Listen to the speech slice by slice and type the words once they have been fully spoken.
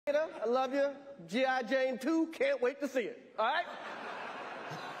I love you. G.I. Jane 2, can't wait to see it. All right?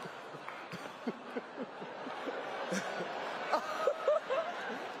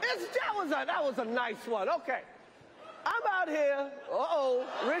 That was a nice one. Okay. I'm out here. Uh-oh,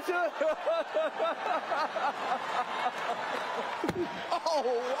 Richard.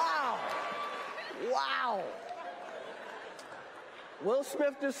 Oh, wow. Wow. Will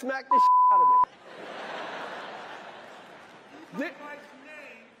Smith just smacked the out of me. Keep my wife's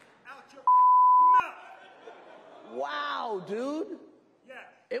name out your mouth. Wow, dude. Yes.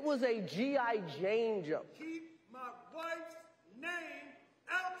 It was a G.I. Jane joke. Keep my wife's name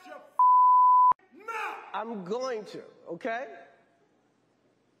out your mouth. I'm going to, okay?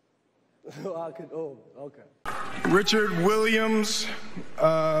 Okay. Richard Williams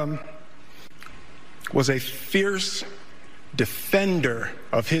was a fierce defender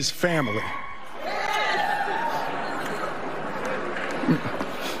of his family.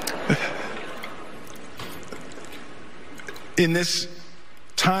 In this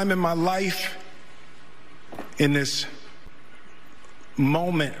time in my life, in this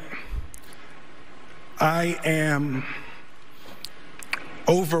moment, I am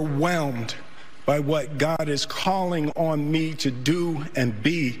overwhelmed by what God is calling on me to do and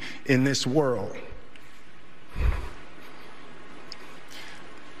be in this world.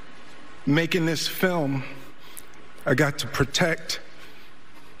 Making this film, I got to protect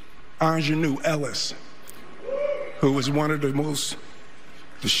Ingenue Ellis, who was one of the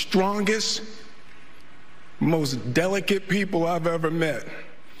strongest, most delicate people I've ever met.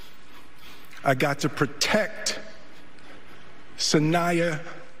 I got to protect Sanaya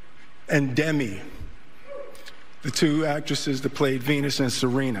and Demi, the two actresses that played Venus and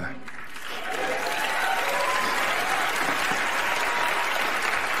Serena.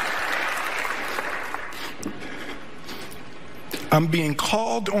 I'm being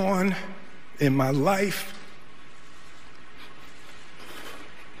called on in my life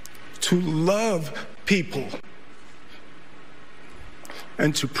to love people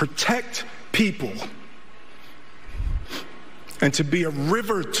and to protect people and to be a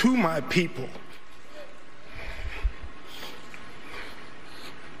river to my people.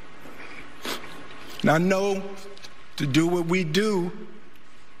 And I know to do what we do,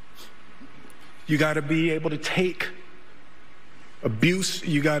 you got to be able to take abuse.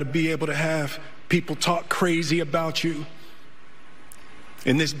 You got to be able to have people talk crazy about you.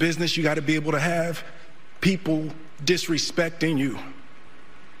 In this business, you got to be able to have people disrespecting you.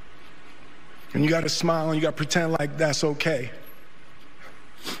 And you got to smile and you got to pretend like that's okay.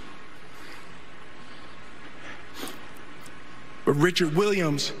 But Richard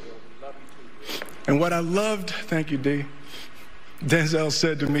Williams, and what I loved, thank you, D. Denzel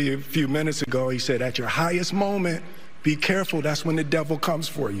said to me a few minutes ago, he said, at your highest moment, be careful, that's when the devil comes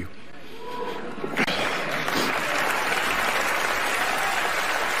for you.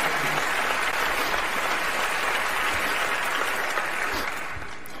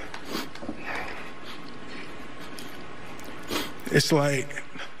 It's like,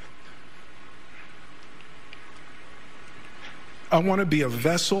 I want to be a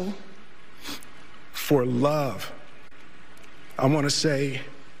vessel for love. I want to say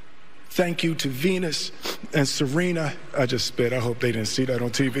thank you to Venus and Serena. I just spit. I hope they didn't see that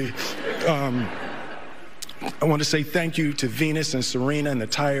on TV. I want to say thank you to Venus and Serena and the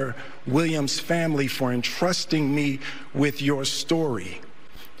entire Williams family for entrusting me with your story.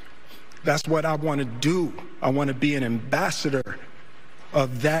 That's what I want to do. I want to be an ambassador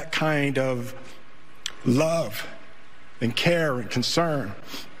of that kind of love and care and concern.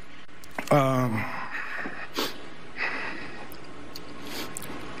 I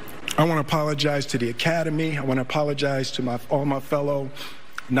want to apologize to the Academy. I want to apologize to all my fellow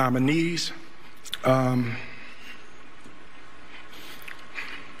nominees.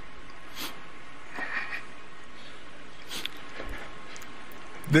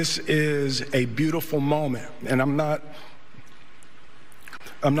 This is a beautiful moment, and I'm not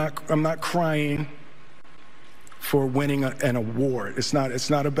crying for winning an award. It's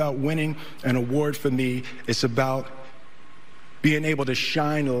not about winning an award for me. It's about being able to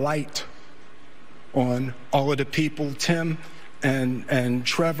shine light on all of the people, Tim and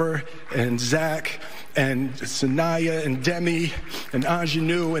Trevor and Zach and Sanaya and Demi and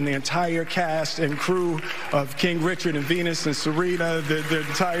Ingenue and the entire cast and crew of King Richard and Venus and Serena, the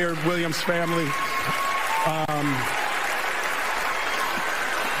entire Williams family.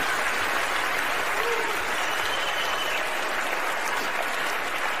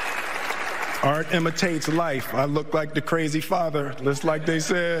 Art imitates life. I look like the crazy father, just like they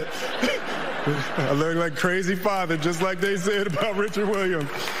said. I look like crazy father, just like they said about Richard Williams.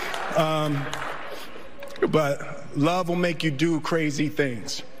 But love will make you do crazy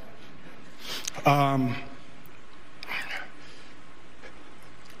things. To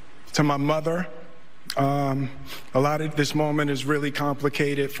my mother, a lot of this moment is really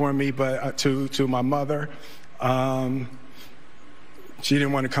complicated for me, but to my mother, she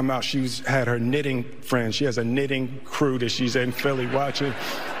didn't want to come out. She had her knitting friends. She has a knitting crew that she's in Philly watching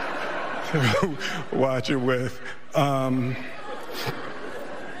with.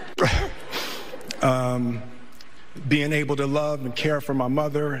 Being able to love and care for my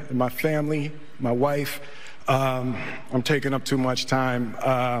mother and my family, my wife. I'm taking up too much time.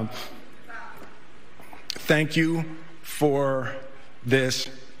 Thank you for this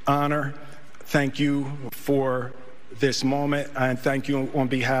honor. Thank you for this moment, and thank you on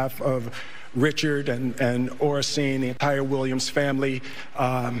behalf of Richard and Oracene, the entire Williams family.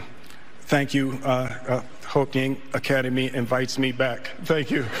 Thank you. Hope the Academy invites me back. Thank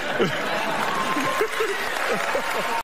you.